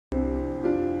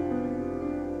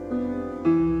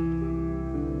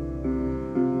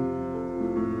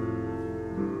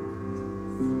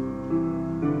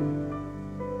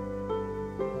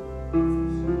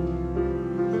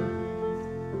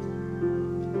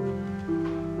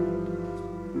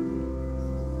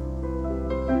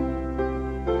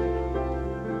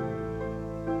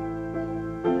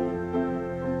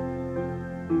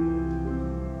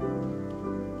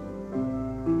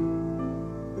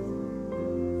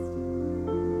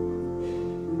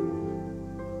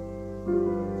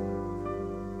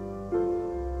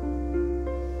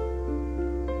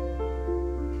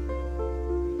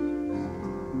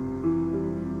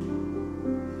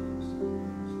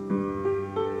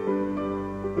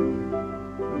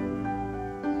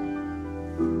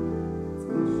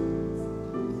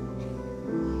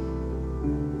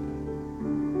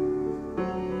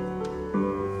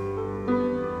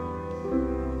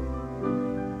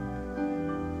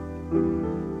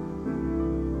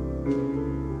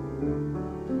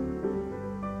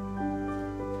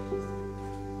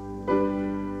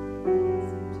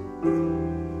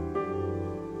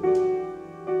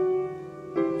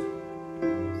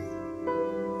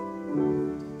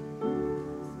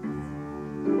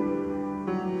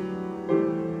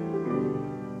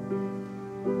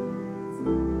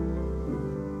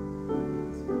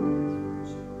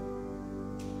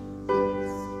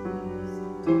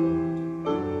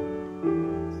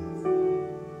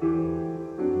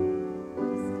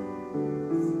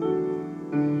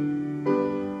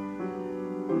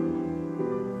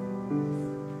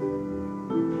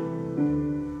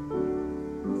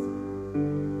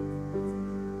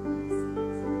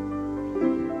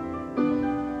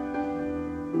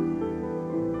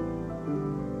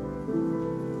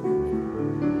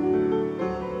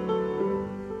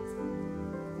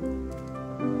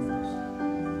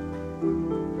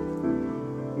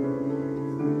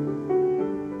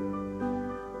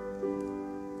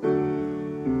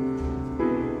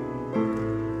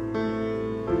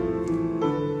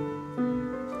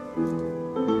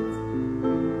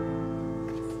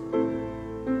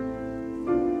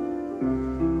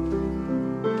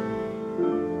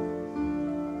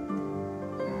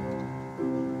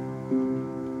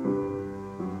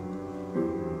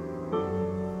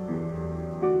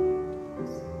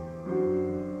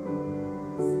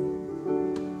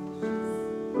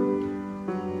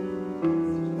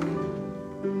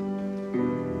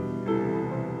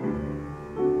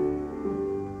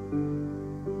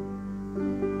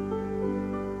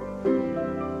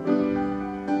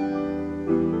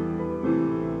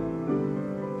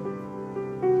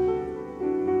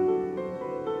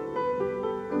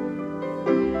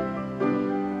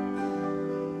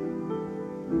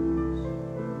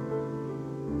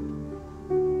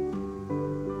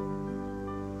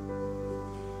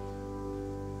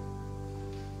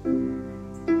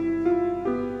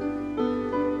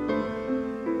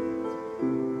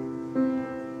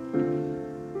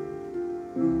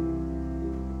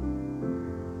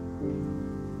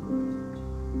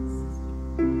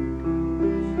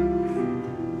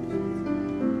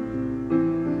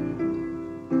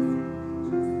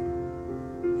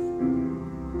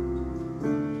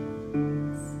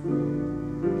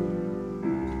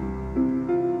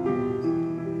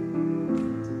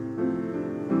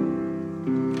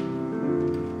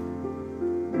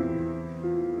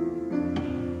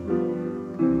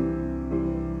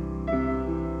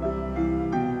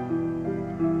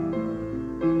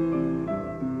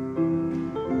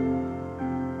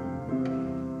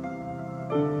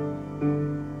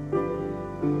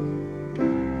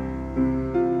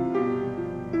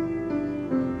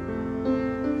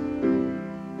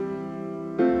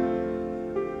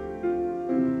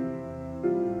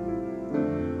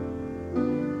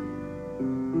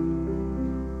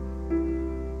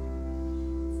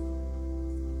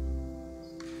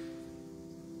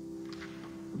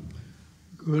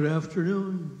Good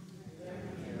afternoon.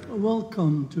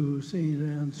 Welcome to St.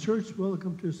 Anne's Church.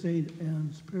 Welcome to St.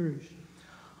 Anne's Parish.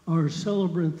 Our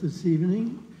celebrant this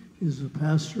evening is the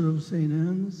pastor of St.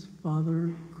 Anne's,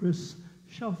 Father Chris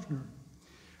Schaffner.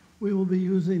 We will be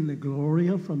using the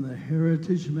Gloria from the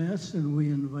Heritage Mass, and we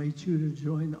invite you to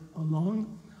join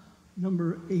along,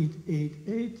 number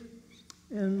 888.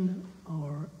 And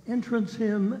our entrance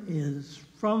hymn is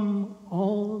From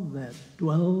All That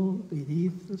Dwell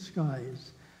Beneath the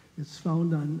Skies. It's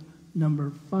found on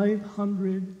number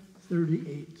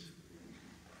 538.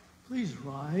 Please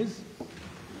rise.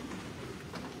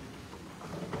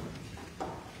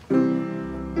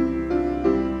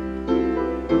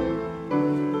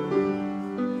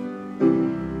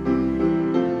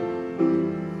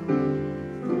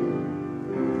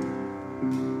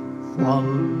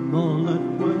 From all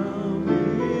that dwell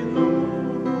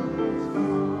below the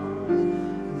stars,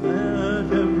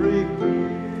 let every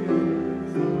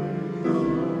creature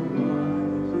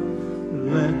arise.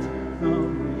 Let the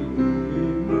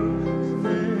Redeemer's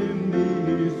name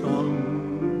be sung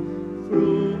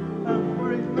through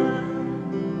every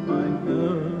land, by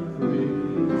every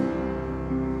tongue.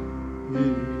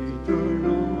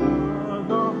 Eternal are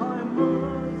the high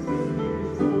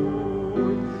mercies,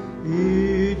 Lord.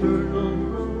 Eternal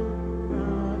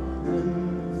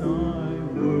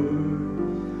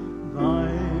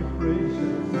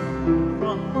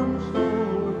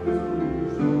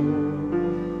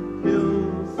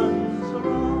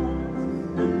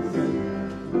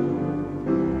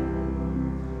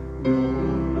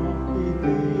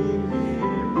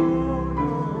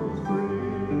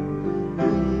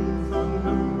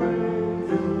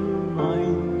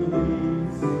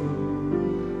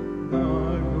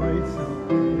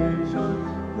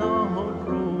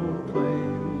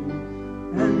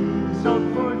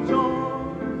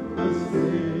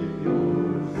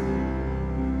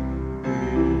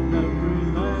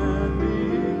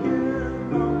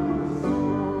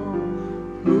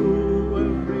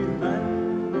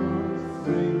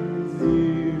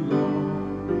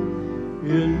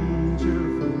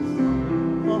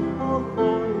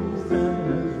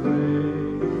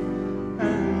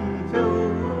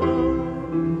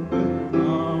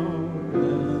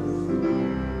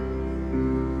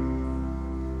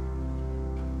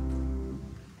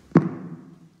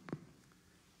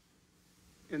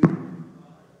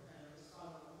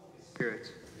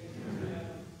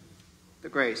The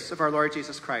grace of our Lord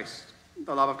Jesus Christ,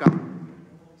 the love of God,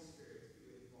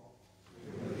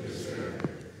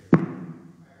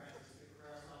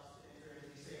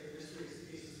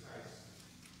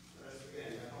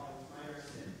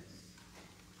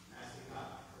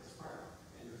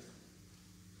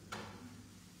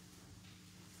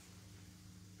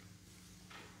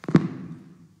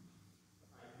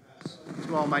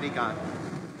 to Almighty God,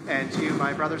 and to you,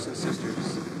 my brothers and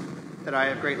sisters, that I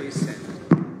have greatly sinned.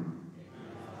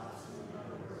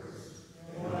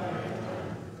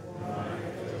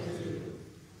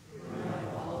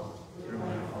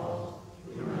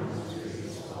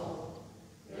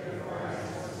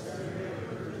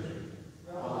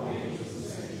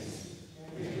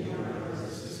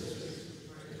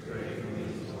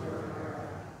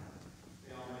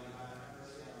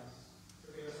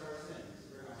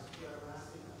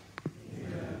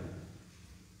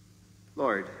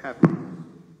 Lord, have mercy.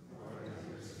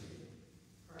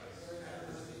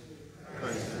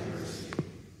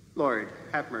 Lord,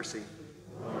 have mercy.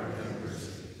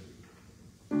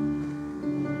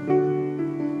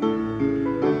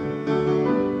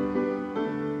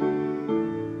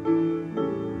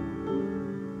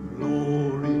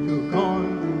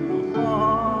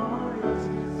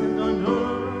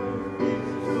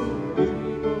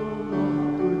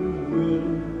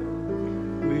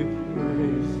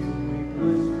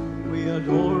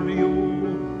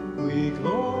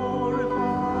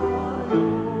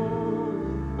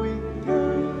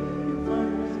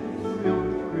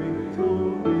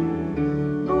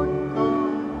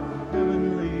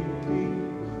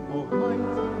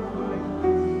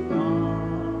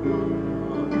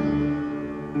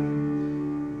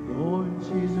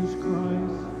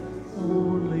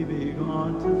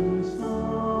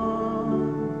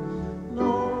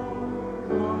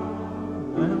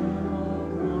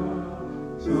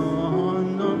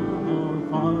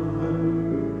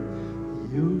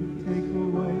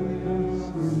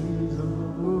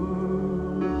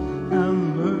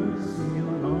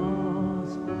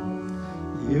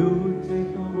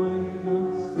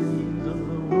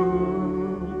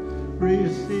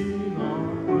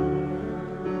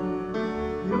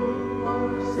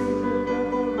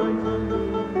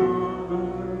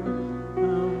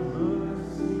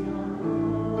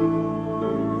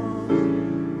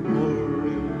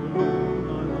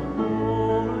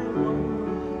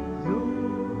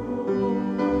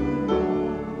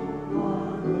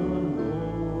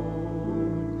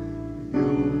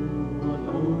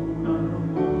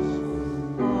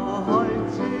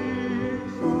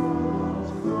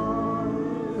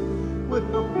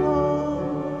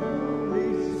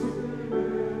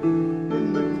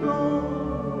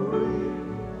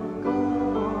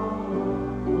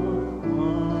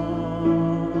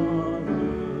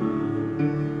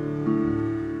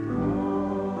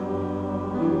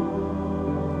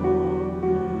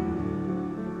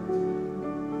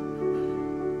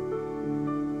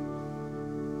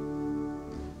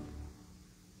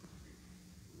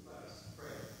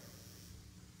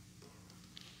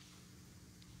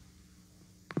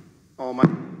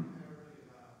 Almighty, increase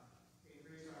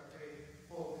our faith,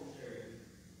 hope, and charity,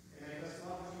 and make us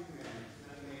love what you command,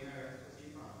 that we may merit what you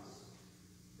promise.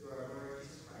 Through our Lord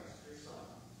Jesus Christ, your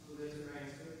Son, who lives and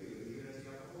reigns with you, even as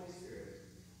you have the Holy Spirit,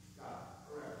 God,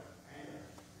 forever and ever.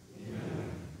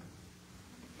 Amen.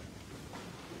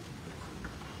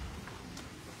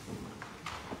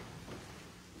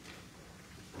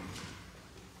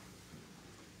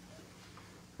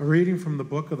 A reading from the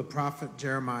book of the prophet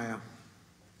Jeremiah.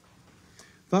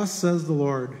 Thus says the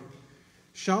Lord,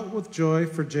 shout with joy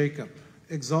for Jacob,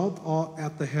 exult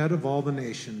at the head of all the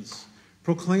nations.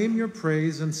 Proclaim your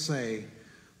praise and say,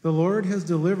 the Lord has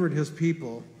delivered his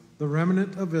people, the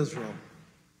remnant of Israel.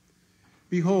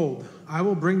 Behold, I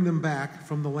will bring them back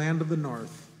from the land of the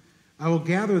north. I will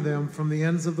gather them from the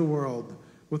ends of the world,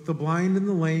 with the blind and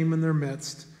the lame in their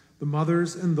midst, the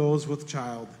mothers and those with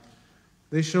child.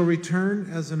 They shall return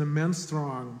as an immense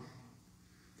throng.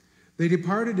 They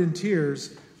departed in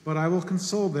tears, but I will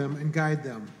console them and guide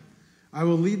them. I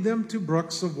will lead them to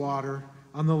brooks of water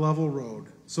on the level road,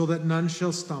 so that none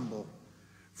shall stumble.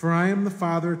 For I am the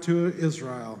father to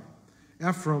Israel.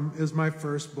 Ephraim is my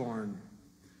firstborn.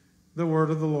 The word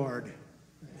of the Lord.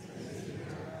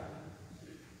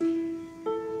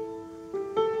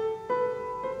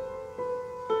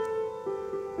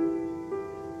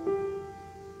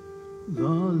 The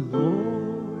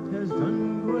Lord has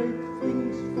done great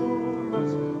things for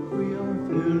us. We are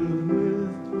filled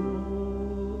with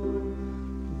joy.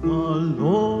 The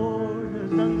Lord has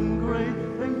done great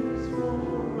things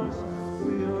for us.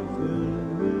 We are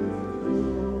filled with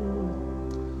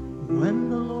joy. When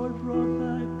the Lord brought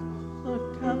back the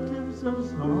captives of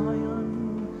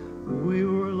Zion, we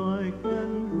were like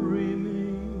men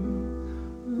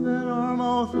dreaming. Then our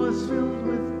mouth was filled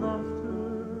with laughter.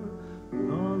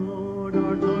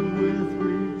 Our tongue with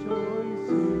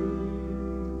rejoicing.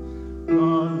 The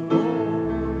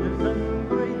Lord has done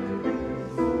great things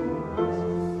for us.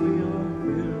 We are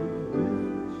filled with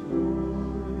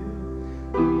joy.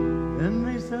 Then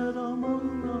they said among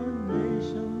the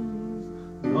nations,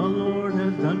 the Lord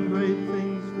has done great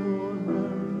things for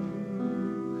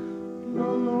them.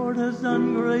 The Lord has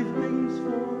done great things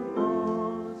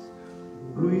for us.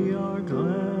 We are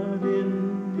glad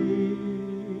indeed.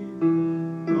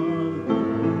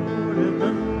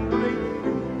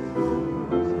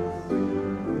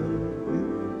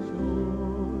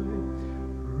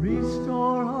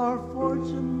 Restore our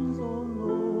fortunes, O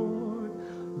Lord,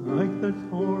 like the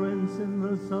torrents in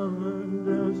the southern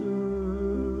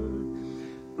desert.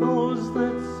 Those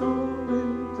that sow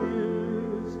in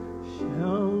tears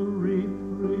shall reap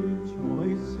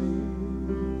rejoicing.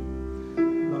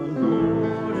 The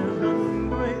Lord has done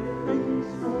great things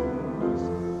for us.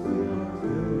 We are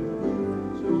filled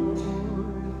with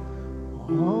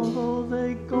joy. Although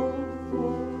they go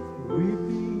forth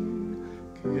weeping,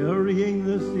 carrying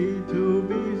the seed to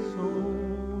be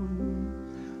sown,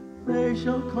 they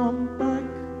shall come back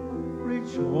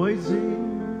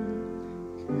rejoicing,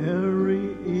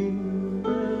 carrying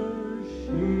their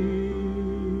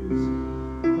sheaves.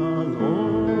 The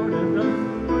Lord has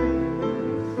done great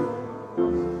things for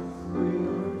us. We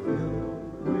are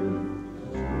filled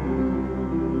with joy.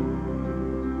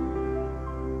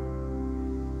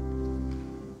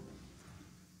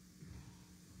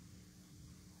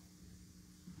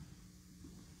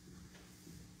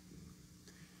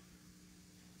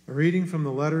 A reading from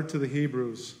the letter to the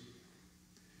Hebrews.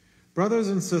 Brothers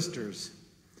and sisters,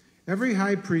 every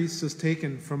high priest is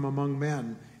taken from among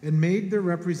men and made their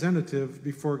representative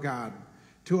before God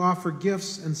to offer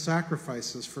gifts and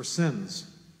sacrifices for sins.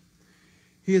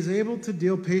 He is able to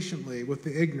deal patiently with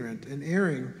the ignorant and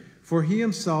erring, for he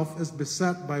himself is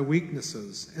beset by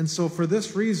weaknesses, and so for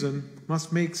this reason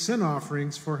must make sin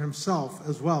offerings for himself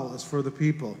as well as for the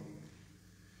people.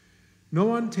 No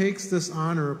one takes this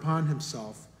honor upon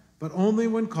himself, but only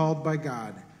when called by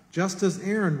God, just as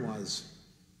Aaron was.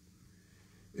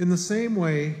 In the same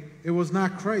way, it was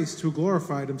not Christ who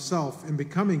glorified himself in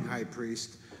becoming high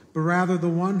priest, but rather the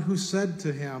one who said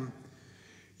to him,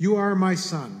 "You are my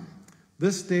son.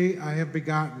 This day I have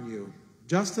begotten you."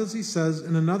 Just as he says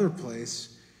in another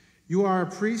place, "You are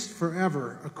a priest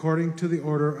forever, according to the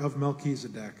order of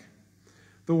Melchizedek."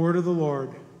 The word of the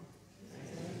Lord.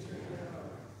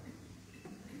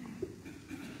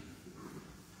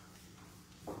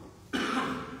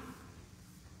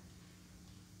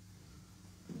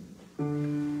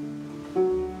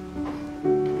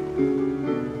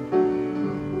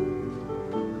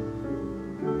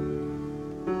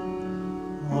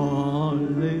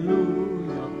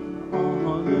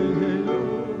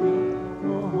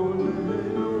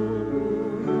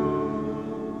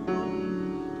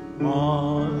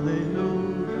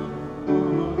 Hallelujah,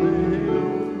 hallelujah.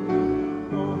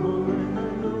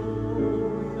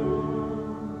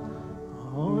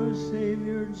 Our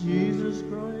Savior Jesus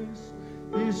Christ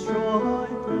destroyed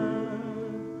death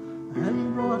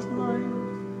and brought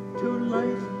life to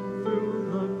life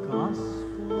through the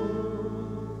gospel.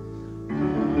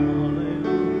 Hallelujah,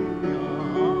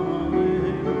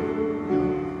 hallelujah,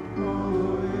 hallelujah.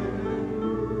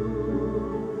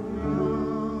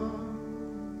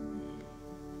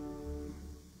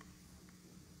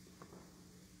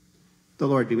 The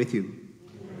Lord be with you.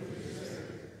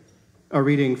 A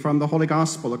reading from the Holy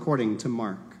Gospel according to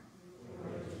Mark.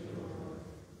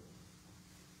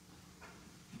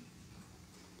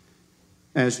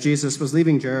 As Jesus was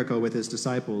leaving Jericho with his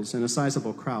disciples and a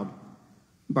sizable crowd,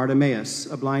 Bartimaeus,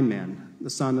 a blind man,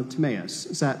 the son of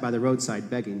Timaeus, sat by the roadside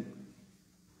begging.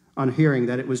 On hearing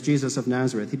that it was Jesus of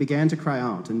Nazareth, he began to cry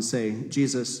out and say,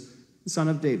 "Jesus, Son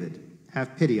of David,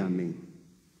 have pity on me."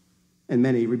 And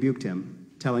many rebuked him,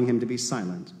 telling him to be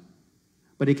silent.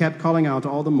 But he kept calling out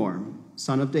all the more,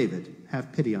 "Son of David,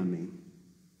 have pity on me."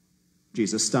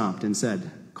 Jesus stopped and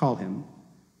said, "Call him."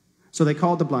 So they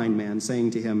called the blind man, saying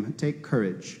to him, "Take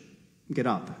courage, get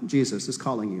up, Jesus is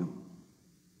calling you."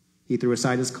 He threw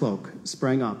aside his cloak,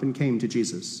 sprang up, and came to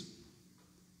Jesus.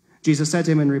 Jesus said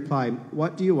to him in reply,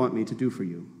 "What do you want me to do for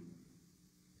you?"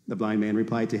 The blind man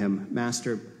replied to him,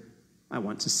 "Master, I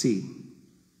want to see."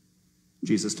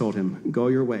 Jesus told him, "Go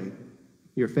your way,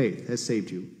 your faith has saved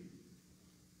you."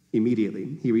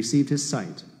 Immediately he received his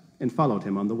sight and followed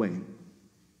him on the way.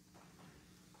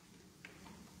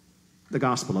 The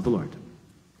Gospel of the Lord.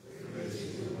 Praise to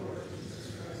you, Lord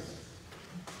Jesus Christ.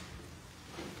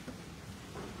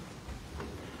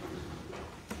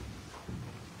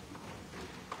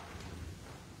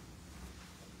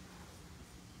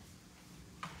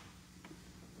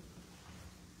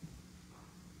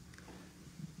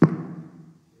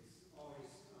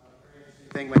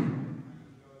 Thing when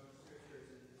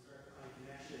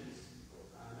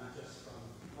not just from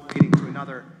one meeting to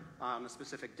another on a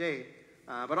specific day,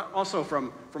 but also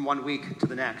from one week to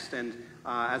the next. And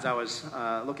as I was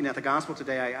looking at the gospel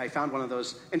today, I found one of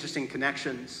those interesting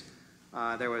connections.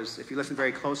 There was, if you listen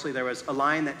very closely, there was a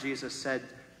line that Jesus said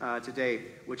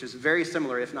today, which is very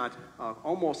similar, if not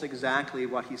almost exactly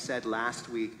what he said last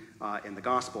week in the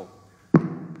gospel.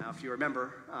 Now, if you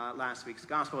remember last week's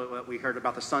gospel, we heard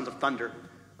about the sons of thunder,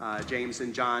 James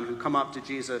and John, who come up to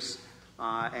Jesus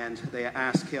and they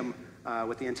ask him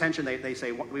with the intention, they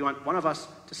say, "We want one of us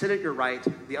to sit at your right,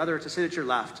 the other to sit at your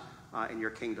left in your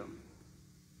kingdom."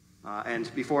 And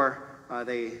before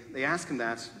they ask him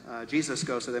that, Jesus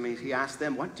goes to them and he asks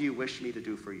them, "What do you wish me to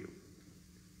do for you?"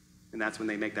 And that's when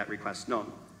they make that request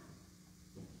known.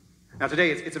 Now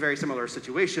today, it's a very similar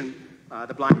situation.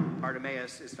 The blind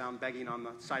Bartimaeus is found begging on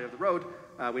the side of the road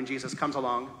when Jesus comes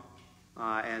along,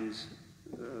 and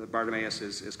Bartimaeus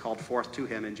is called forth to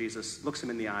him, and Jesus looks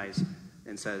him in the eyes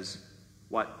and says,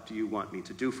 "What do you want me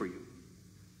to do for you?"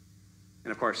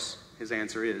 And of course, his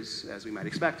answer is, as we might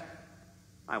expect,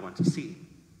 "I want to see."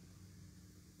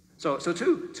 So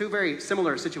two very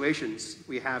similar situations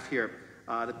we have here.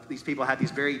 These people had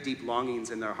these very deep longings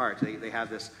in their heart. They have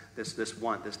this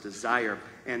want, this desire,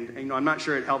 and I'm not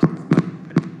sure it helps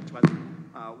whether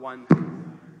one is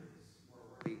more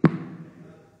worthy.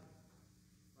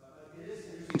 But it is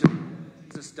interesting that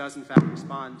Jesus does in fact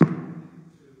respond to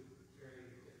very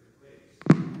different ways.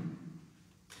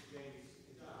 James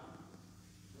and John,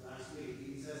 last week,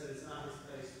 he says that it's not his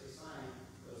place to assign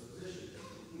those positions.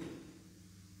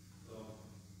 So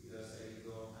he does say you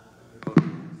go after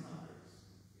others.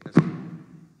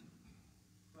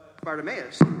 But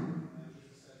Bartimaeus, Jesus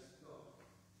says, "Go,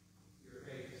 your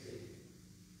faith is saved."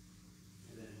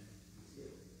 And then he's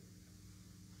healed.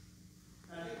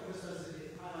 And I think what this does is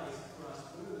it highlights for us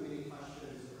one of the many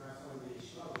questions, or perhaps one of the many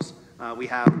struggles we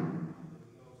have when we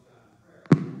go to God in prayer.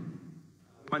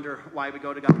 We wonder why we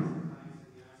go to God. Sometimes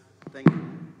we ask something,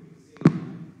 we can see he's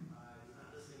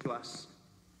not listening to us.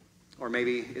 Or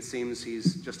maybe it seems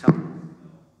he's just helping us.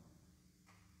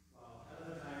 Well, at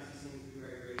other times he seems to be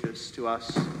very gracious to us.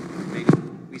 Maybe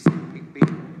we seem to be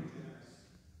generous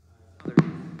to others.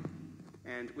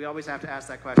 And we always have to ask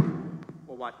that question,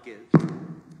 well, what gives?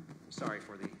 Sorry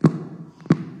for the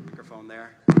microphone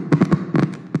there.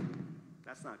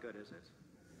 That's not good, is it?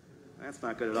 That's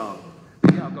not good at all.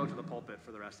 Maybe I'll go to the pulpit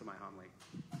for the rest of my homily.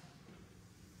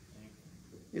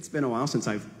 It's been a while since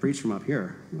I've preached from up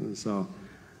here. So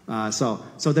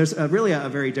there's really a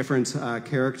very different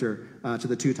character to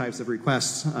the two types of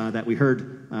requests that we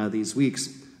heard these weeks.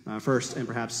 First, and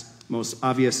perhaps most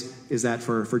obvious, is that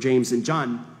for James and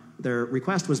John, their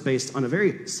request was based on a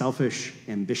very selfish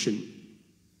ambition.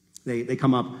 They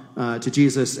come up to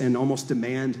Jesus and almost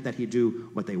demand that he do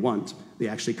what they want. They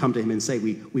actually come to him and say,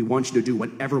 we want you to do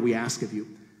whatever we ask of you.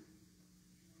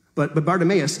 But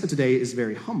Bartimaeus today is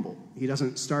very humble. He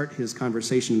doesn't start his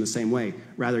conversation in the same way.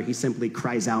 Rather, he simply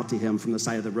cries out to him from the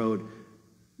side of the road,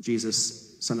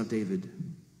 Jesus, Son of David,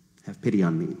 have pity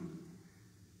on me.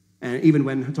 And even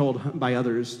when told by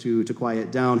others to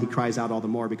quiet down, he cries out all the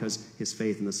more because his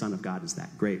faith in the Son of God is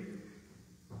that great.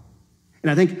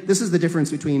 And I think this is the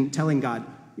difference between telling God,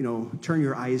 turn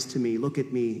your eyes to me, look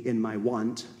at me in my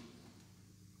want,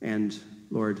 and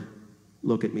Lord,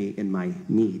 look at me in my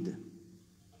need.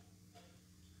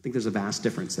 I think there's a vast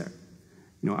difference there.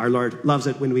 Our Lord loves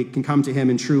it when we can come to him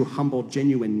in true, humble,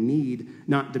 genuine need,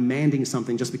 not demanding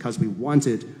something just because we want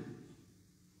it,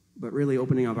 but really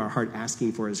opening up our heart,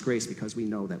 asking for his grace because we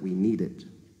know that we need it.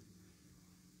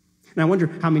 And I wonder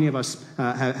how many of us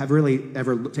have really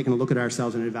ever taken a look at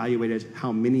ourselves and evaluated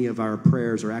how many of our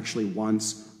prayers are actually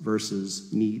wants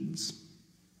versus needs.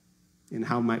 And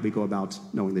how might we go about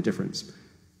knowing the difference?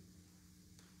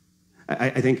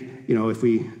 I think, if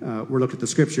we were looked at the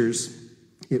scriptures,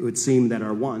 it would seem that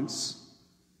our wants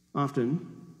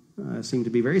often seem to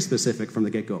be very specific from the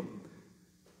get-go.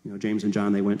 James and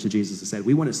John, they went to Jesus and said,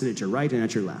 we want to sit at your right and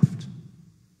at your left.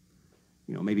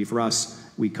 Maybe for us,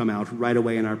 we come out right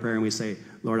away in our prayer and we say,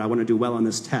 Lord, I want to do well on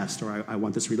this test, or I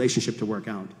want this relationship to work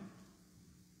out.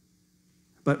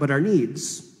 But our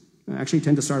needs actually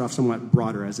tend to start off somewhat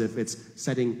broader, as if it's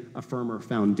setting a firmer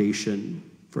foundation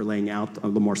for laying out a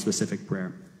little more specific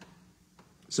prayer.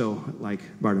 So, like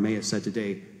Bartimaeus said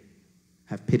today,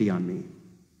 have pity on me.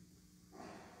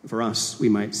 For us, we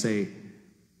might say,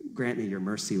 grant me your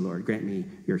mercy, Lord. Grant me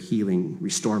your healing.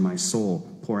 Restore my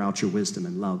soul. Pour out your wisdom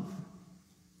and love.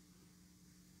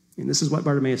 And this is what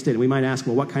Bartimaeus did. And we might ask,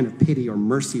 well, what kind of pity or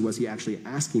mercy was he actually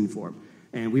asking for?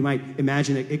 And we might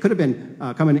imagine it could have been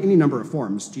come in any number of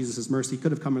forms. Jesus' mercy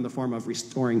could have come in the form of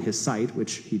restoring his sight,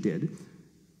 which he did.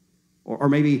 Or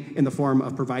maybe in the form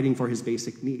of providing for his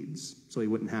basic needs, so he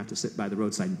wouldn't have to sit by the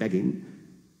roadside begging.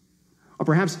 Or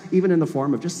perhaps even in the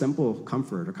form of just simple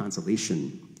comfort or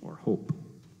consolation or hope.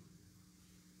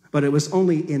 But it was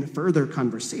only in further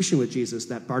conversation with Jesus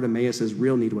that Bartimaeus'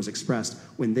 real need was expressed,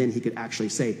 when then he could actually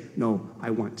say, no,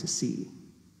 I want to see.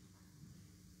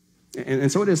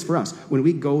 And so it is for us. When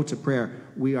we go to prayer,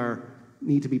 we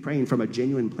need to be praying from a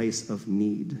genuine place of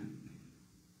need.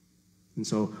 And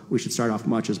so we should start off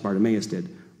much as Bartimaeus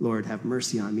did. Lord, have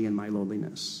mercy on me in my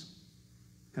loneliness.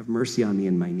 Have mercy on me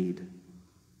in my need.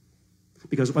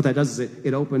 Because what that does is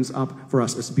it opens up for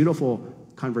us this beautiful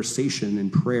conversation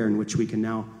and prayer in which we can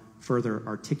now further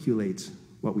articulate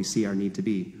what we see our need to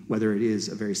be, whether it is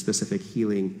a very specific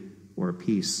healing or a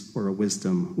peace or a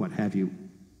wisdom, what have you.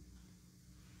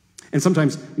 And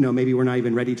sometimes, maybe we're not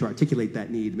even ready to articulate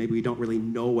that need. Maybe we don't really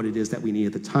know what it is that we need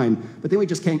at the time. But then we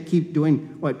just can't keep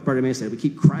doing what Bartimaeus said. We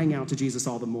keep crying out to Jesus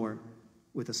all the more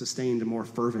with a sustained, more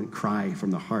fervent cry from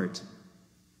the heart.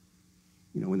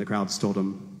 When the crowds told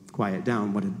him, quiet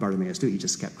down, what did Bartimaeus do? He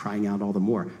just kept crying out all the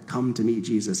more. Come to me,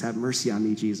 Jesus. Have mercy on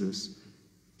me, Jesus.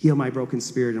 Heal my broken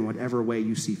spirit in whatever way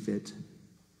you see fit.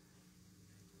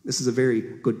 This is a very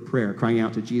good prayer. Crying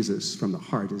out to Jesus from the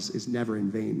heart is never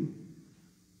in vain.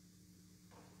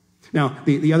 Now,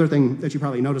 the other thing that you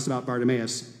probably noticed about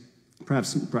Bartimaeus,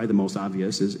 probably the most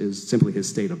obvious, is simply his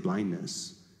state of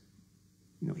blindness.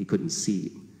 He couldn't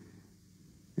see.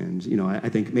 And, I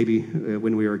think maybe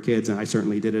when we were kids, and I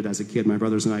certainly did it as a kid, my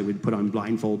brothers and I would put on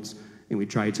blindfolds and we'd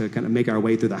try to kind of make our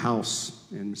way through the house.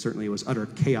 And certainly it was utter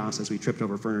chaos as we tripped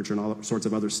over furniture and all sorts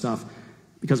of other stuff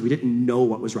because we didn't know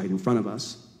what was right in front of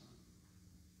us.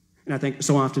 And I think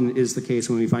so often is the case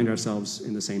when we find ourselves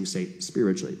in the same state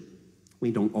spiritually.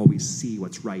 We don't always see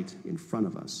what's right in front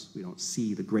of us. We don't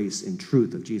see the grace and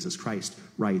truth of Jesus Christ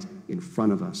right in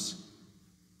front of us.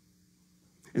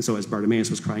 And so as Bartimaeus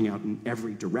was crying out in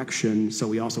every direction, so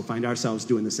we also find ourselves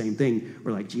doing the same thing.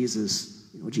 We're like, Jesus,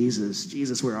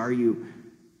 Jesus, where are you?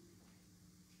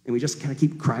 And we just kind of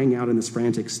keep crying out in this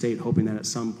frantic state, hoping that at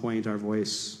some point our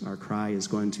voice, our cry is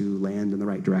going to land in the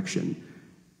right direction.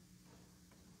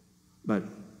 But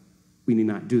we need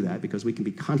not do that because we can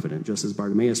be confident, just as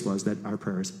Bartimaeus was, that our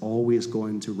prayer is always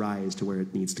going to rise to where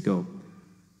it needs to go.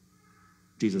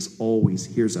 Jesus always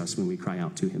hears us when we cry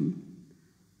out to him.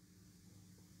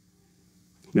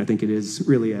 And I think it is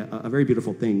really a very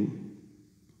beautiful thing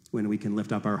when we can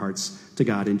lift up our hearts to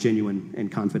God in genuine and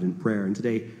confident prayer. And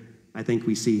today, I think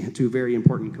we see two very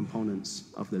important components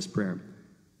of this prayer.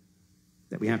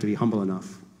 That we have to be humble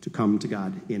enough to come to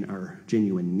God in our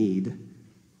genuine need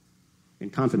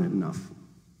and confident enough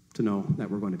to know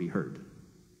that we're going to be heard.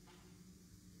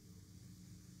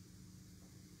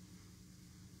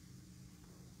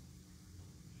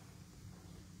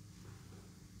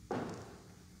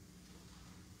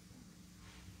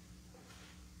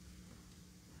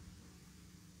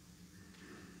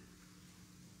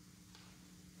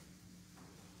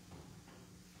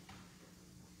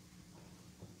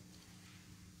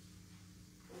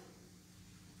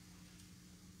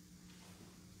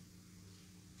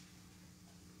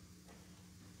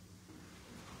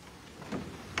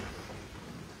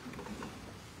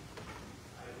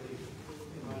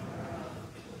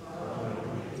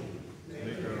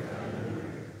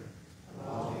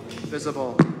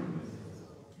 invisible.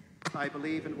 I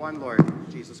believe in one Lord,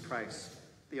 Jesus Christ,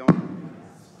 the only.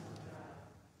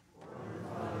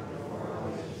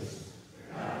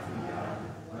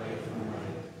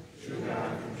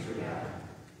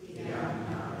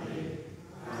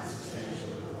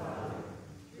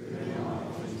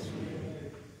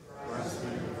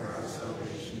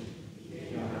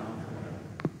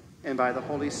 And by the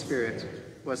Holy Spirit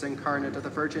was incarnate of the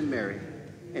Virgin Mary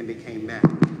and became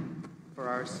man. For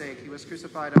our sake he was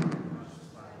crucified on the cross.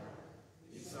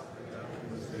 He suffered death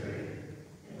and was buried,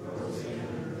 and rose again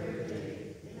on the third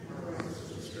day, in accordance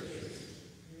with the Scriptures.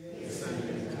 He ascended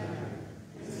into heaven,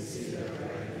 and is seated at the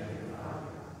right hand of the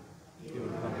Father. He will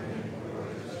come again for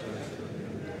judgment of the living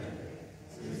and the dead,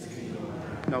 and his kingdom will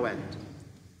have no end.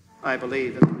 I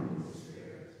believe in the Holy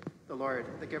Spirit, the Lord,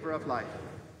 the giver of life,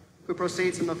 who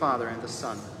proceeds from the Father and the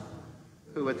Son,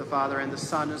 who with the Father and the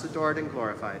Son is adored and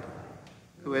glorified,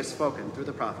 who has spoken through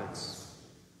the prophets.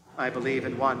 I believe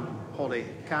in one holy,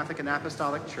 Catholic, and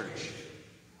Apostolic Church.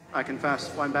 I confess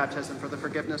one baptism for the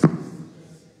forgiveness of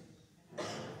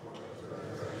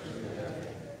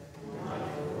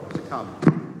to come.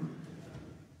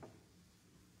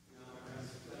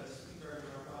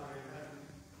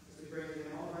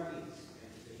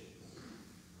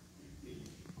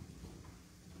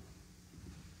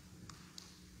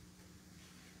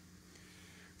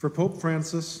 For Pope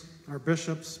Francis, our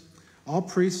bishops, all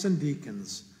priests and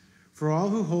deacons, for all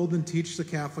who hold and teach the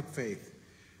Catholic faith,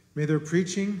 may their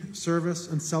preaching,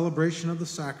 service, and celebration of the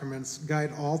sacraments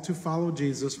guide all to follow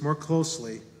Jesus more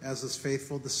closely as his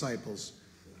faithful disciples.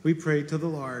 We pray to the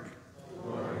Lord.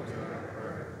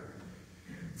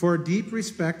 For a deep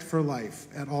respect for life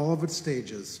at all of its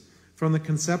stages, from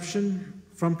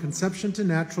conception to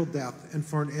natural death, and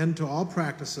for an end to all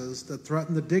practices that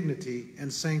threaten the dignity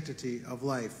and sanctity of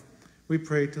life. We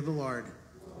pray to the Lord.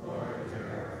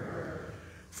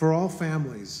 For all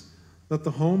families, that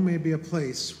the home may be a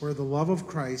place where the love of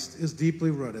Christ is deeply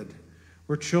rooted,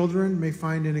 where children may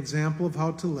find an example of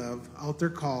how to live out their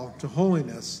call to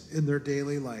holiness in their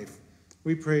daily life.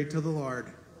 We pray to the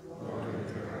Lord.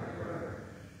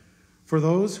 For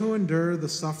those who endure the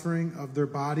suffering of their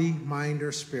body, mind,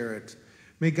 or spirit,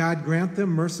 may God grant them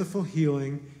merciful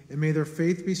healing, and may their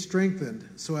faith be strengthened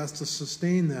so as to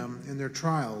sustain them in their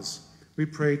trials. We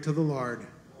pray to the Lord.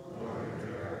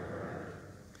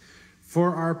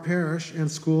 For our parish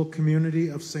and school community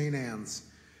of St. Anne's,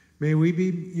 may we be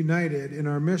united in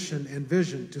our mission and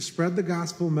vision to spread the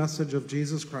gospel message of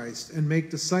Jesus Christ and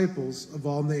make disciples of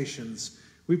all nations.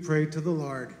 We pray to the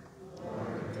Lord.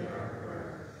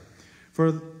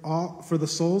 For the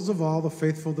souls of all the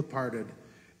faithful departed,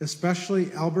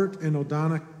 especially Albert and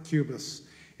O'Donna Cubis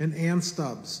and Ann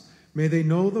Stubbs, may they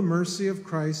know the mercy of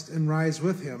Christ and rise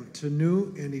with him to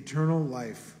new and eternal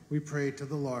life. We pray to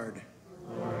the Lord.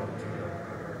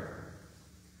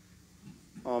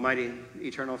 Almighty,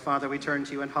 eternal Father, we turn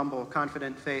to you in humble,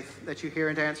 confident faith that you hear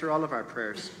and answer all of our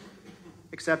prayers.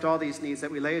 Accept all these needs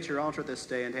that we lay at your altar this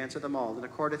day and answer them all in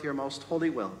accord with your most holy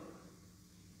will.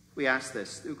 We ask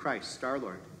this through Christ our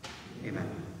Lord. Amen.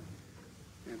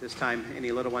 At this time,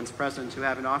 any little ones present who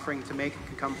have an offering to make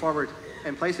can come forward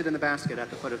and place it in the basket at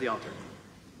the foot of the altar.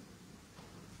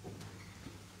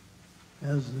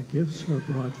 As the gifts are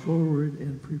brought forward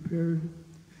and prepared,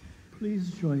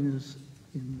 please join us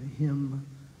in the hymn,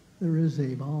 There is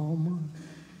a Balm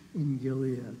in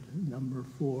Gilead, number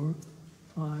 4,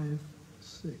 5,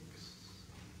 6.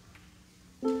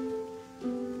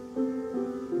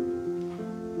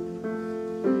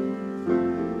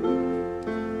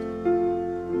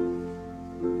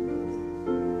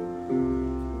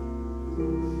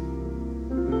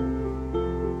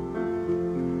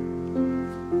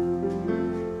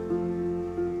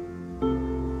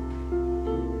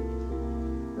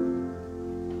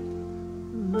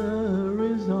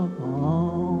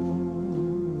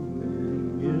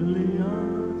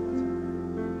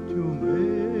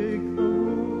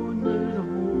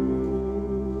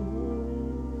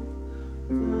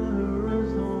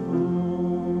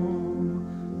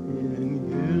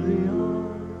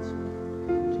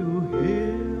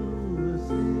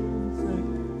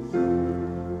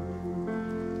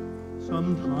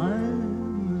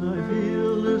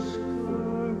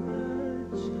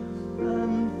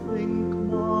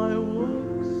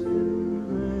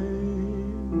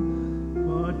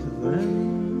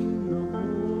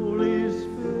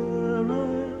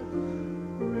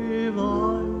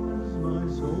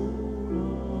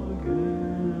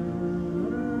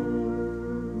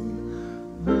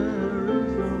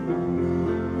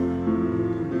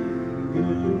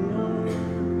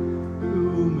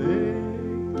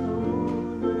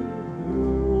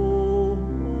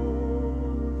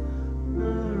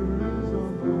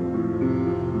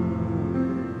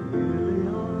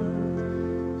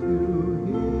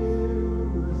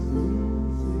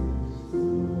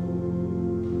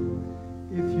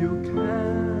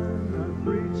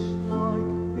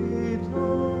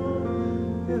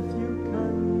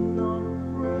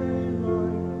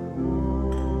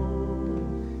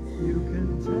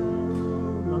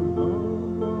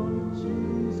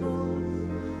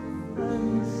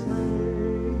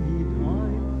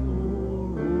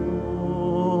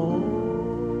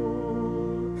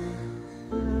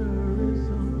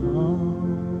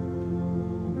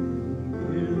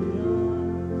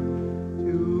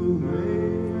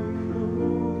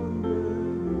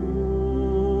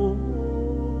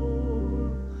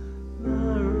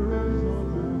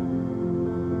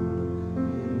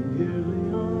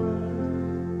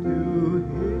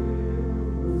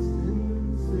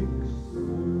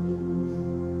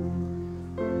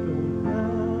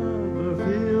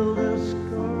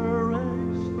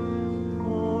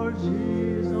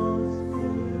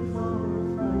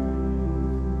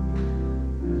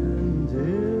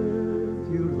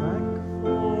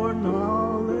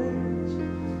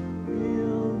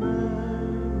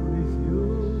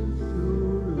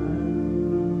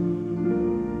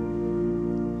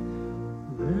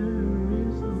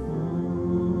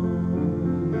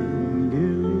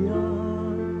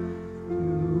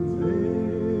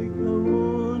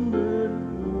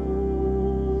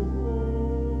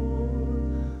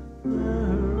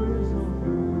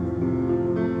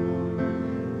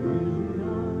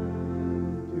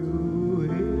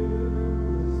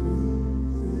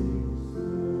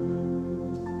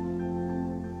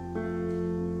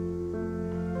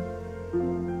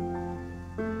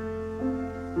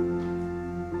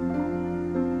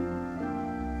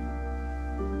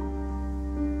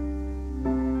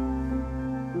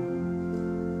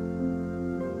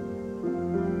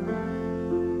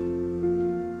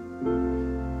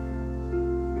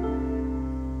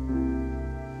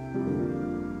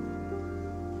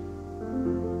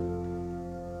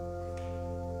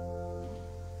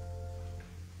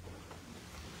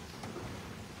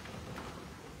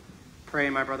 Pray,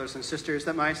 my brothers and sisters,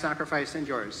 that my sacrifice and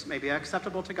yours may be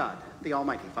acceptable to God, the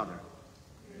Almighty Father.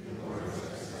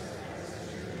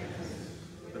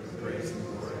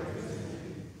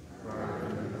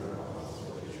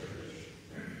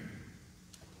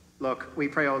 Look, we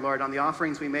pray, O Lord, on the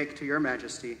offerings we make to your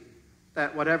majesty,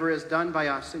 that whatever is done by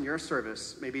us in your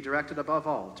service may be directed above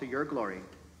all to your glory.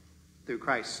 Through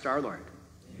Christ our Lord.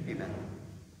 Amen.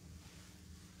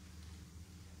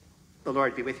 The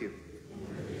Lord be with you.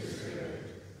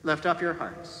 Lift up your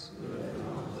hearts.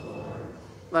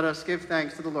 Let us give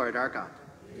thanks to the Lord our God.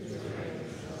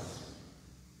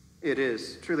 It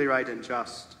is truly right and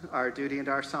just, our duty and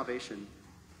our salvation,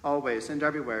 always and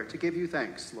everywhere, to give you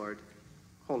thanks, Lord,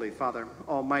 Holy Father,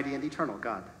 almighty and eternal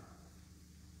God.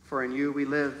 For in you we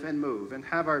live and move and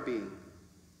have our being.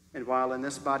 And while in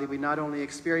this body we not only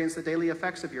experience the daily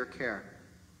effects of your care,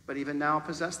 but even now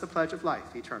possess the pledge of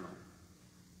life eternal.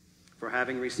 For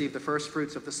having received the first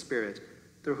fruits of the Spirit,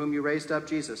 through whom you raised up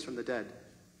Jesus from the dead,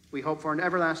 we hope for an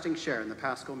everlasting share in the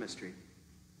Paschal mystery.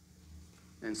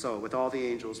 And so, with all the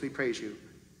angels, we praise you,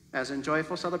 as in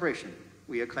joyful celebration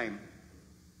we acclaim.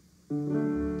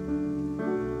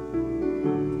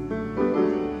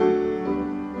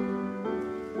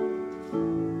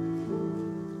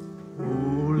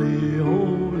 Holy,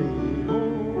 holy,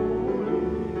 holy,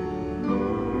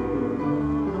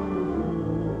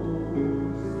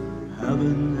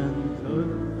 heaven and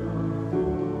earth.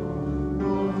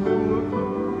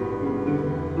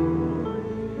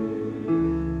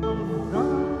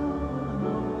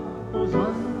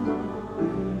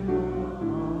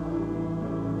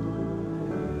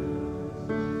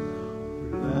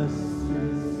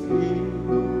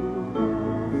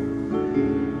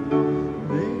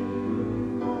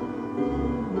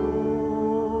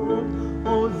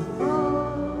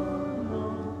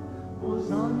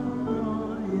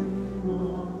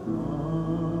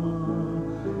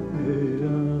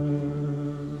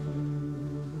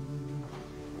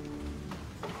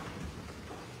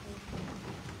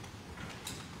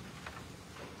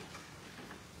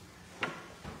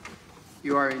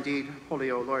 You are indeed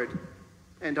holy, O Lord,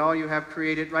 and all you have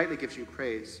created rightly gives you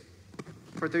praise.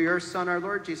 For through your Son, our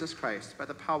Lord Jesus Christ, by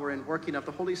the power and working of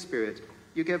the Holy Spirit,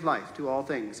 you give life to all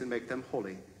things and make them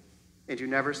holy. And you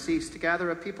never cease to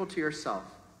gather a people to yourself,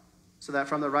 so that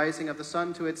from the rising of the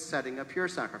sun to its setting, a pure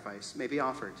sacrifice may be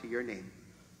offered to your name.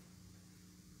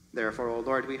 Therefore, O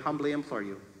Lord, we humbly implore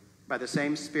you, by the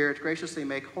same Spirit, graciously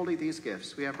make holy these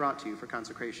gifts we have brought to you for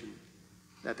consecration,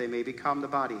 that they may become the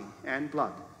body and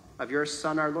blood of your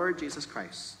Son, our Lord Jesus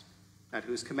Christ, at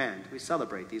whose command we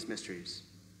celebrate these mysteries.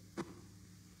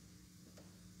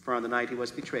 For on the night he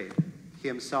was betrayed, he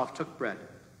himself took bread,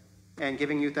 and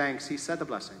giving you thanks, he said the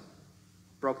blessing,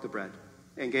 broke the bread,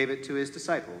 and gave it to his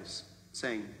disciples,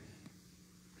 saying,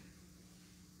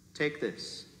 "Take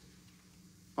this,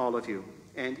 all of you,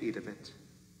 and eat of it.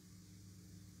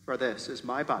 For this is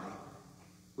my body,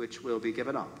 which will be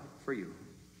given up for you."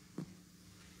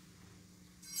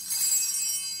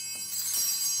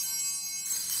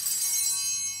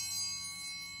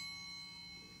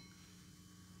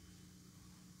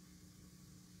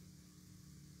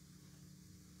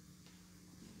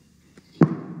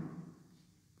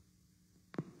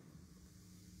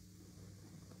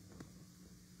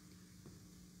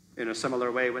 In a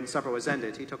similar way, when supper was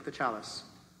ended, he took the chalice,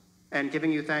 and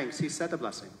giving you thanks, he said the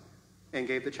blessing, and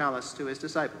gave the chalice to his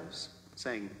disciples,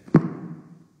 saying,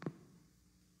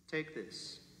 "Take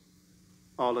this,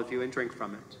 all of you, and drink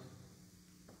from it.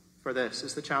 For this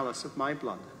is the chalice of my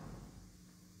blood,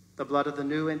 the blood of the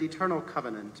new and eternal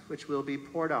covenant, which will be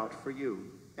poured out for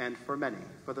you and for many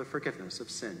for the forgiveness of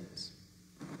sins.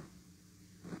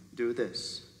 Do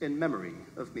this in memory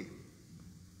of me."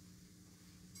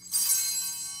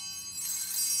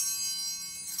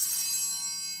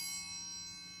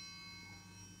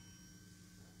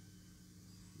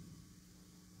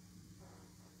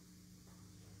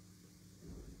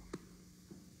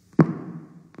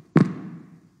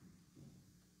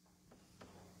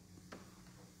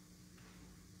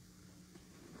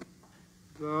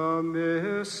 The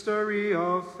mystery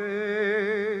of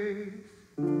faith.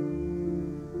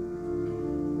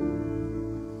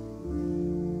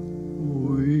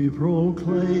 We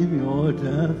proclaim your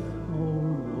death, O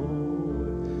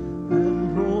Lord,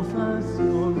 and profess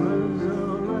your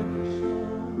resurrection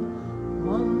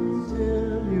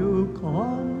until you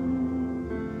come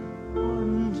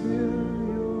again.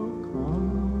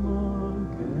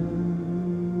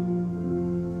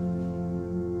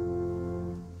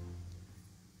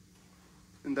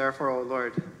 And therefore, O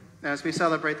Lord, as we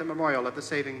celebrate the memorial of the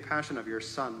saving passion of your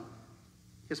Son,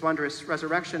 his wondrous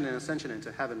resurrection and ascension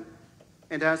into heaven,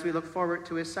 and as we look forward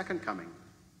to his second coming,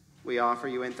 we offer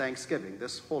you in thanksgiving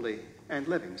this holy and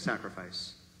living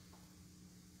sacrifice.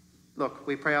 Look,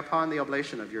 we pray upon the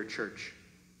oblation of your church,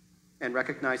 and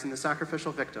recognizing the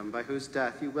sacrificial victim by whose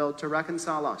death you willed to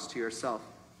reconcile us to yourself,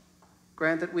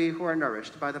 grant that we who are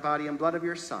nourished by the body and blood of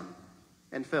your Son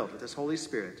and filled with his Holy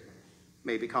Spirit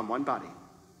may become one body,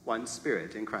 one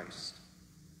spirit in Christ.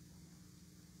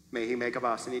 May he make of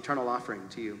us an eternal offering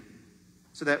to you,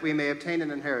 so that we may obtain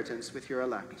an inheritance with your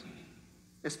elect,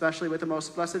 especially with the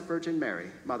most blessed Virgin Mary,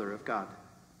 Mother of God,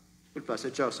 with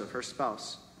blessed Joseph, her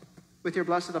spouse, with your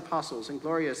blessed apostles and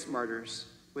glorious martyrs,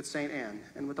 with Saint Anne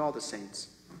and with all the saints,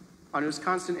 on whose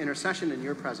constant intercession in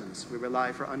your presence we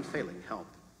rely for unfailing help.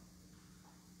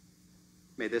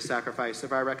 May this sacrifice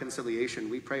of our reconciliation,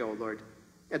 we pray, O Lord,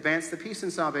 advance the peace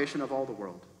and salvation of all the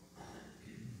world.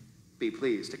 Be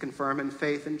pleased to confirm in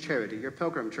faith and charity your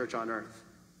pilgrim church on earth,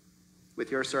 with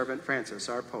your servant Francis,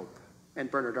 our Pope, and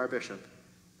Bernard, our Bishop,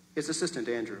 his assistant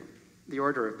Andrew, the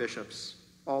order of bishops,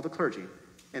 all the clergy,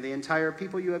 and the entire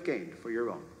people you have gained for your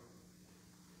own.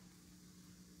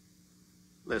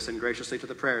 Listen graciously to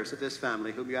the prayers of this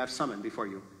family whom you have summoned before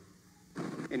you.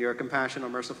 In your compassion, O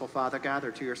merciful Father,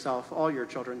 gather to yourself all your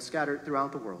children scattered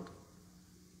throughout the world.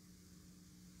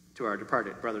 To our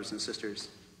departed brothers and sisters,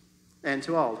 and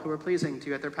to all who are pleasing to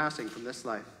you at their passing from this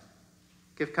life,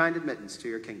 give kind admittance to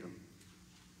your kingdom.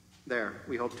 There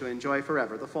we hope to enjoy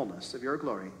forever the fullness of your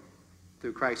glory,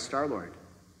 through Christ our Lord,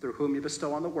 through whom you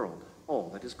bestow on the world all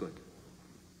that is good.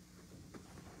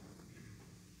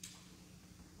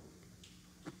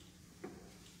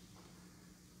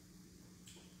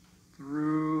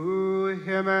 Through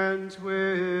him and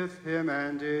with him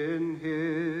and in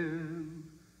him,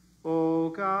 O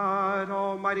God,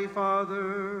 Almighty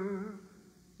Father,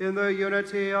 in the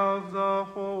unity of the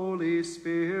Holy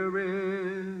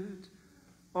Spirit,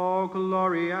 all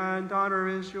glory and honor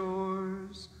is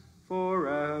yours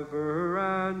forever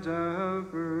and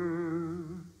ever.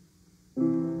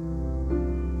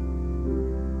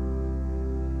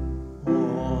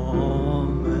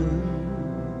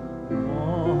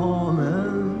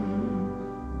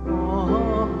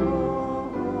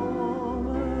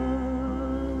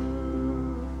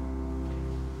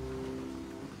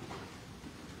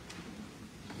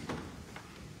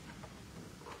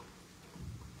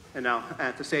 And now,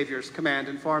 at the Savior's command,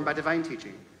 informed by divine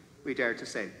teaching, we dare to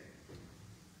say,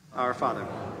 Our Father,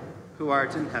 who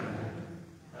art in heaven,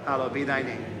 hallowed be thy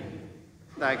name.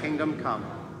 Thy kingdom come,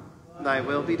 thy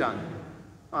will be done,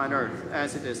 on earth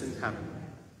as it is in heaven.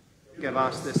 Give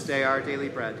us this day our daily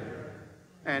bread,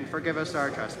 and forgive us our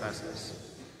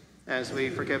trespasses, as we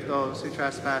forgive those who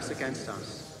trespass against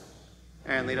us.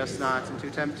 And lead us not into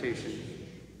temptation,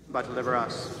 but deliver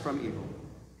us from evil.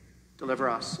 Deliver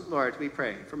us, Lord, we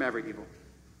pray, from every evil.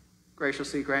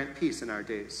 Graciously grant peace in our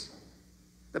days,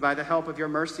 that by the help of your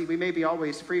mercy we may be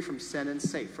always free from sin and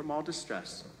safe from all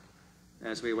distress,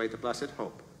 as we await the blessed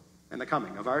hope and the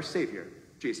coming of our Savior,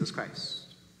 Jesus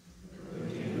Christ.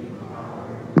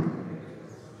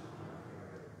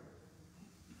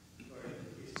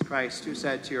 Jesus Christ, who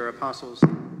said to your apostles,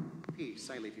 Peace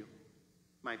I leave you,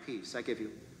 my peace I give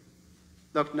you.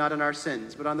 Look not on our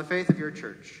sins, but on the faith of your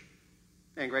church,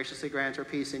 and graciously grant her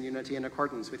peace and unity in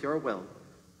accordance with your will,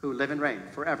 who live and reign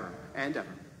forever and ever.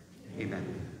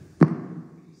 Amen.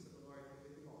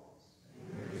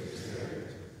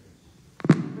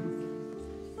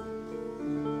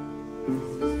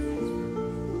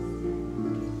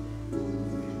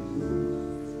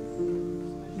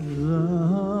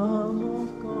 Lamb of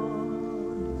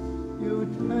God, you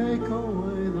take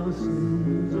away the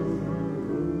sins of the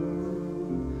world.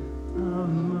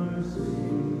 Have mercy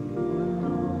on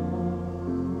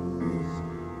us.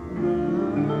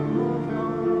 Lamb of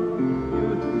God,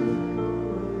 you take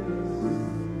away the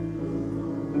sins of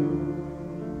the world.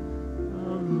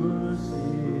 Have mercy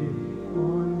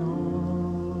on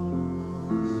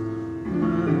us.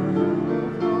 Lamb of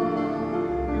God,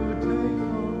 you take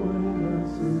away the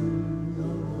sins of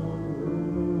the world.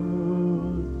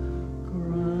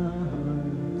 Grant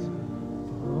us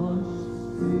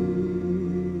peace.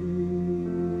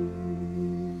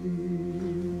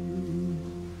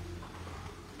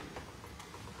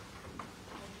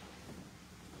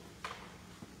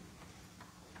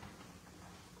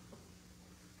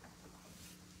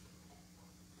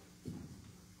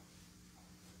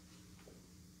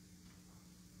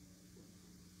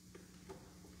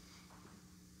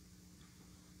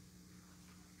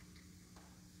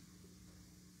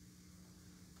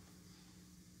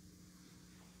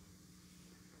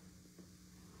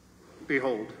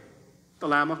 Behold, the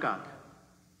Lamb of God.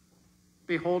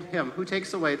 Behold him who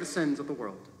takes away the sins of the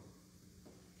world.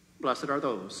 Blessed are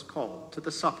those called to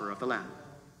the supper of the Lamb.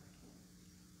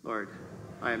 Lord,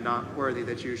 I am not worthy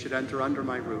that you should enter under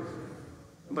my roof,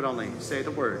 but only say the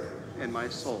word, and my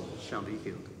soul shall be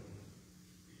healed.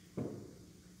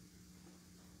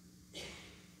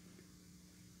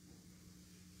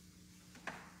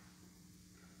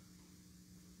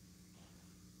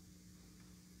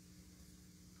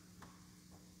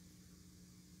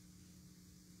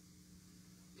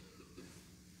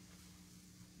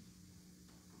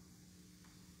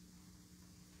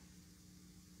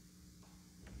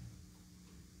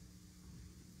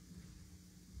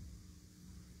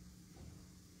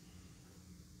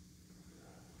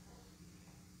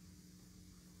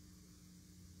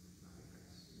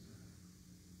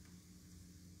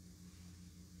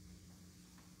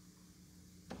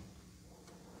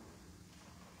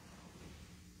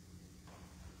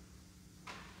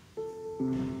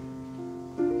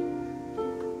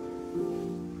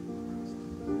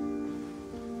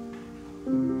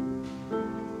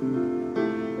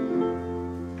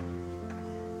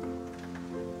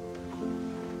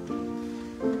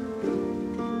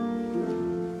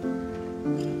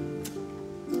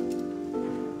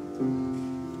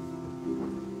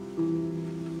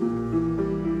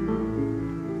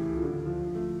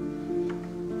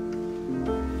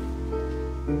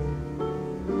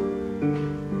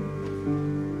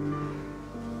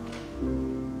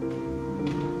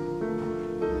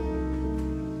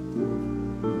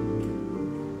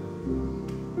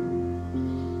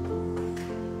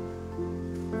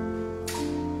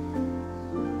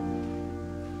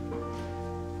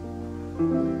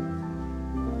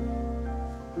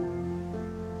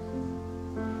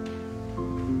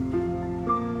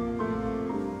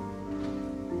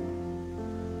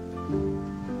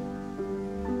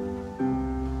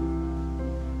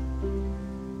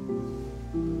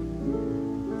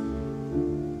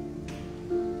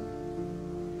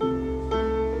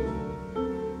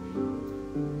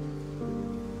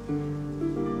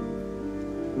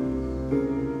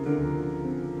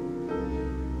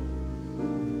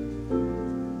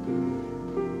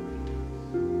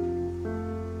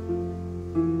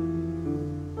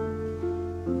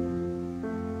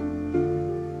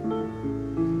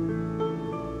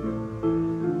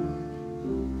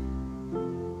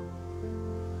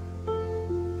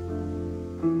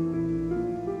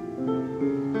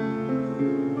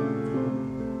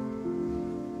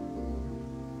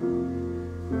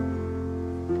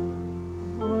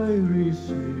 I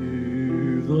receive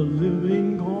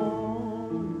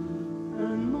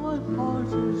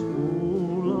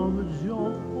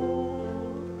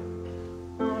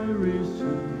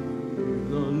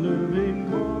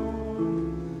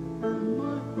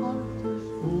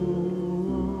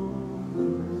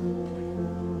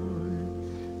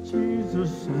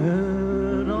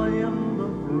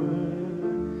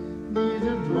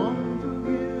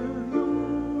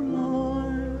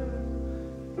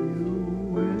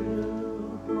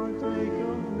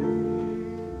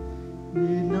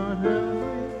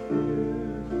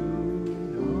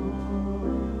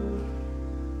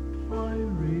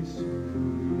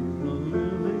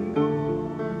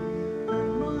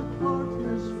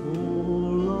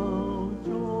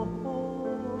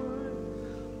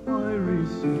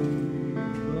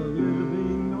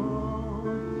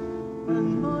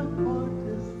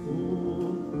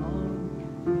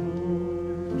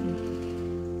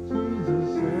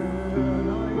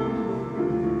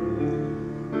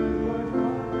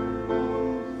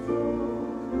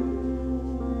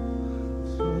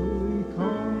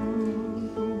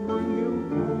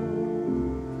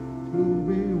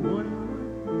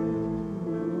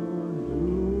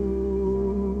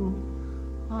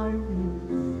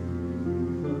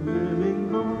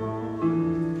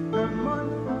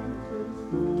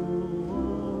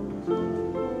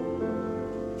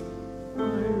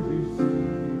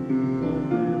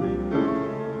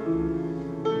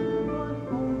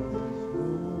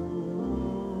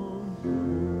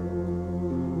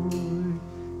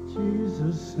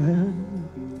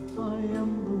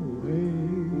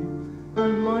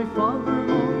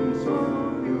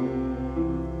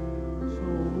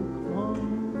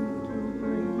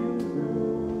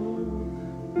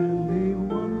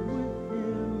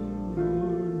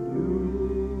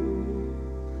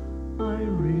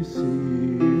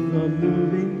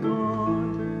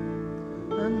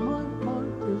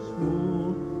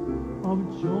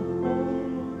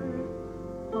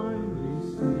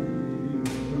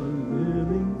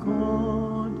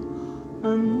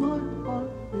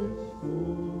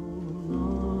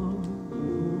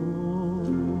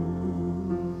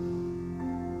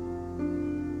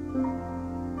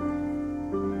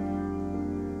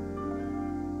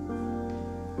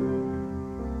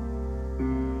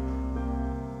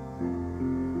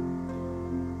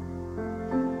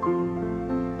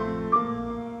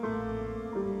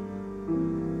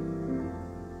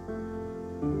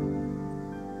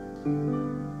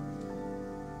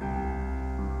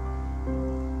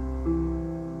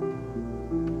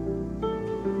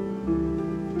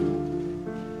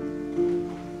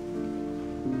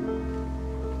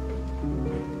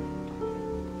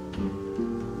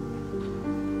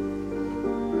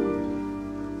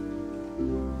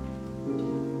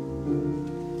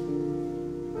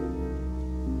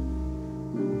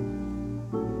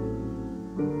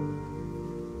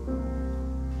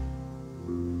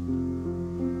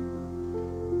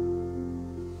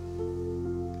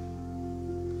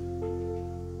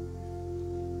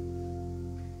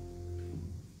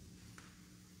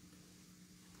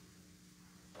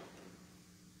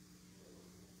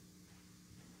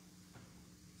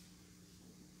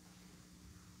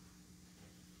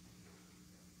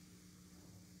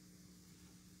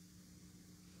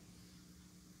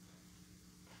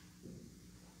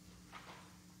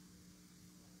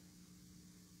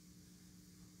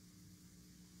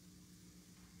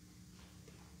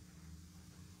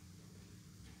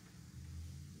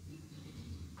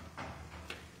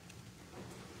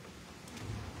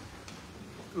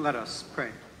Let us pray.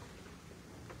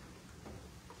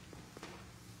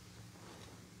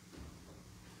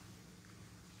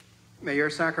 May your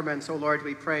sacraments, O Lord,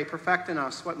 we pray, perfect in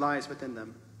us what lies within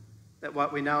them, that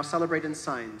what we now celebrate in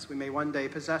signs we may one day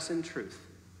possess in truth.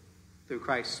 Through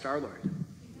Christ our Lord.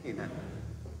 Amen.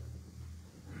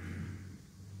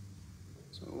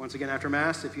 So once again after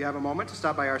Mass, if you have a moment to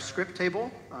stop by our script table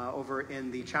over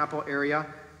in the chapel area,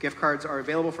 gift cards are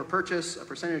available for purchase. A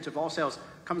percentage of all sales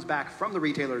comes back from the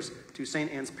retailers to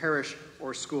St. Anne's Parish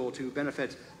or School to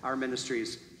benefit our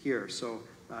ministries here. So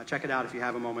check it out if you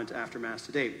have a moment after Mass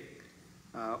today.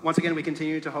 Once again, we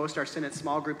continue to host our Synod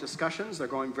small group discussions. They're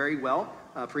going very well.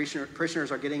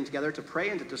 Parishioners are getting together to pray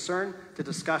and to discern, to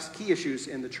discuss key issues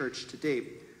in the church today.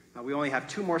 We only have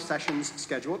 2 more sessions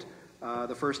scheduled.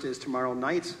 The first is tomorrow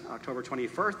night, October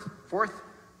 24th.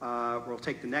 We'll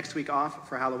take the next week off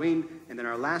for Halloween, and then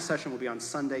our last session will be on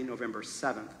Sunday, November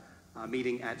 7th,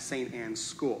 meeting at St. Anne's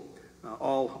School.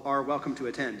 All are welcome to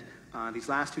attend. These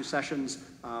last 2 sessions,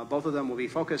 both of them will be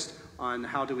focused on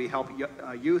how do we help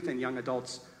youth and young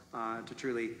adults to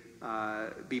truly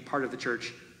be part of the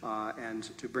church and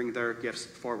to bring their gifts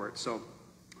forward. So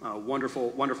wonderful,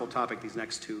 wonderful topic these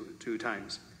next two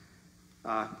times.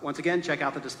 Once again, check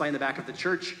out the display in the back of the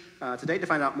church today to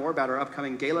find out more about our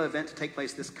upcoming gala event to take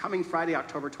place this coming Friday,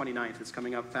 October 29th. It's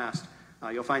coming up fast.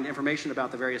 You'll find information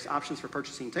about the various options for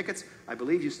purchasing tickets. I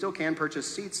believe you still can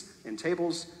purchase seats and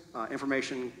tables.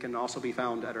 Information can also be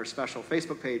found at our special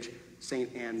Facebook page,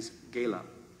 St. Anne's Gala.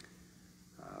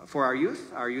 For our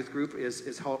youth group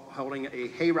is holding a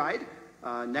hayride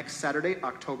next Saturday,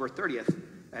 October 30th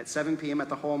at 7 p.m. at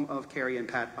the home of Carrie and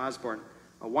Pat Osborne.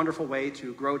 A wonderful way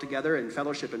to grow together in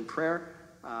fellowship and prayer.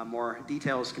 More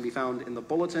details can be found in the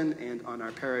bulletin and on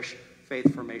our Parish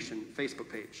Faith Formation Facebook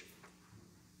page.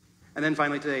 And then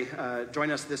finally today,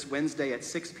 join us this Wednesday at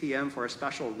 6 p.m. for a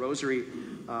special rosary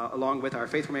along with our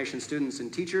Faith Formation students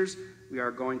and teachers. We are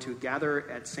going to gather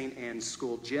at St. Anne's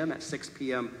School Gym at 6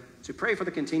 p.m. to pray for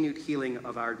the continued healing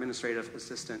of our administrative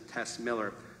assistant, Tess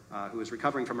Miller, who is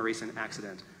recovering from a recent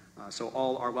accident. So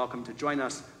all are welcome to join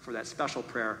us for that special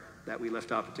prayer that we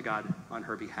lift up to God on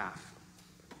her behalf.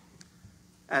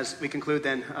 As we conclude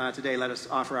then today, let us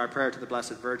offer our prayer to the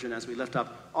Blessed Virgin as we lift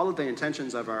up all of the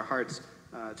intentions of our hearts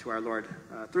to our Lord.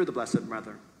 Through the Blessed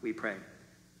Mother, we pray.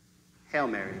 Hail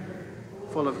Mary,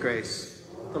 full of grace,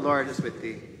 the Lord is with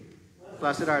thee.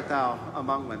 Blessed art thou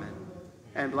among women,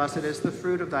 and blessed is the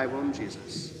fruit of thy womb,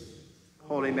 Jesus.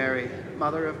 Holy Mary,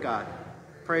 Mother of God,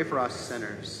 pray for us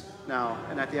sinners, now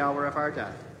and at the hour of our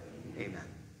death. Amen.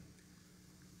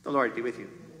 The Lord be with you.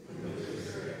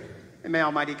 And may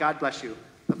Almighty God bless you,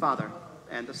 the Father,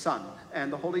 and the Son,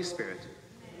 and the Holy Spirit.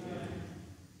 Amen.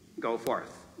 Go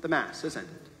forth. The Mass is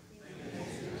ended.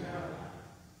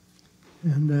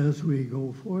 And as we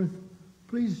go forth,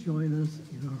 please join us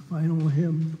in our final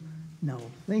hymn, Now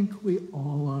Thank We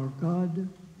All Our God,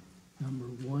 number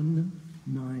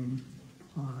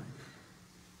 195.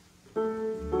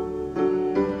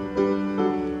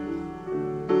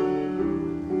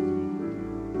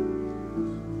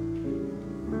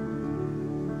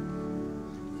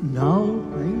 Now